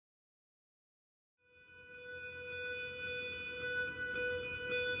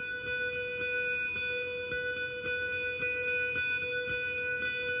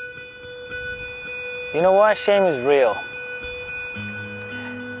You know what? Shame is real.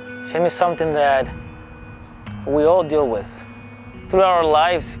 Shame is something that we all deal with. Throughout our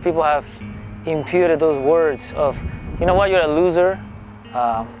lives, people have imputed those words of, you know what, you're a loser,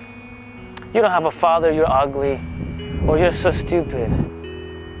 you don't have a father, you're ugly, or you're so stupid.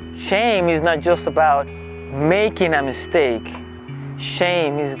 Shame is not just about making a mistake.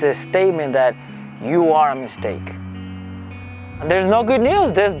 Shame is the statement that you are a mistake. And there's no good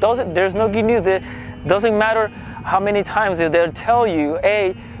news. There's no good news. It doesn't matter how many times they'll tell you,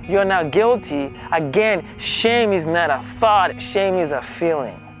 hey, you're not guilty. Again, shame is not a thought. Shame is a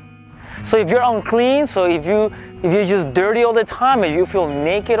feeling. So if you're unclean, so if you're just dirty all the time, if you feel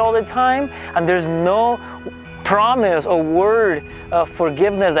naked all the time, and there's no promise or word of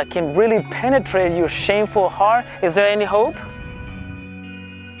forgiveness that can really penetrate your shameful heart, is there any hope?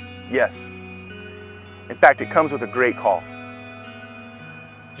 Yes. In fact, it comes with a great call.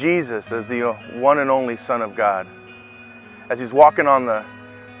 Jesus, as the one and only Son of God, as he's walking on the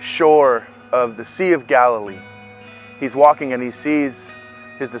shore of the Sea of Galilee, he's walking and he sees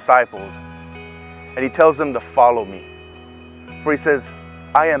his disciples and he tells them to follow me. For he says,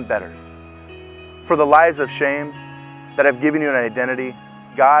 I am better. For the lives of shame that have given you an identity,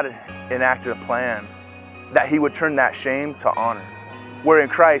 God enacted a plan that he would turn that shame to honor. Where in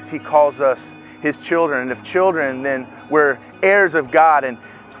Christ he calls us his children, and if children, then we're heirs of God and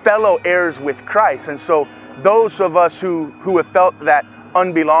fellow heirs with Christ. And so those of us who have felt that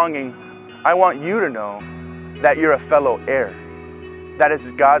unbelonging, I want you to know that you're a fellow heir. That is,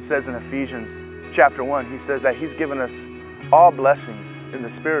 as God says in Ephesians chapter 1, he says that he's given us all blessings in the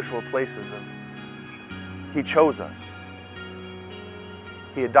spiritual places. He chose us.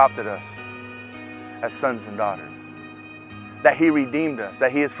 He adopted us as sons and daughters. That he redeemed us,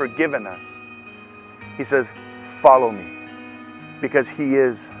 that he has forgiven us. He says, follow me, because he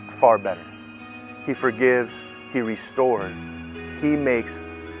is far better. He forgives, he restores, he makes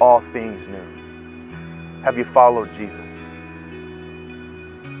all things new. Have you followed Jesus?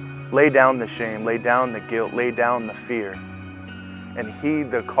 Lay down the shame, lay down the guilt, lay down the fear, and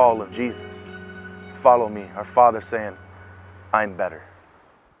heed the call of Jesus. Follow me, our Father saying, I'm better.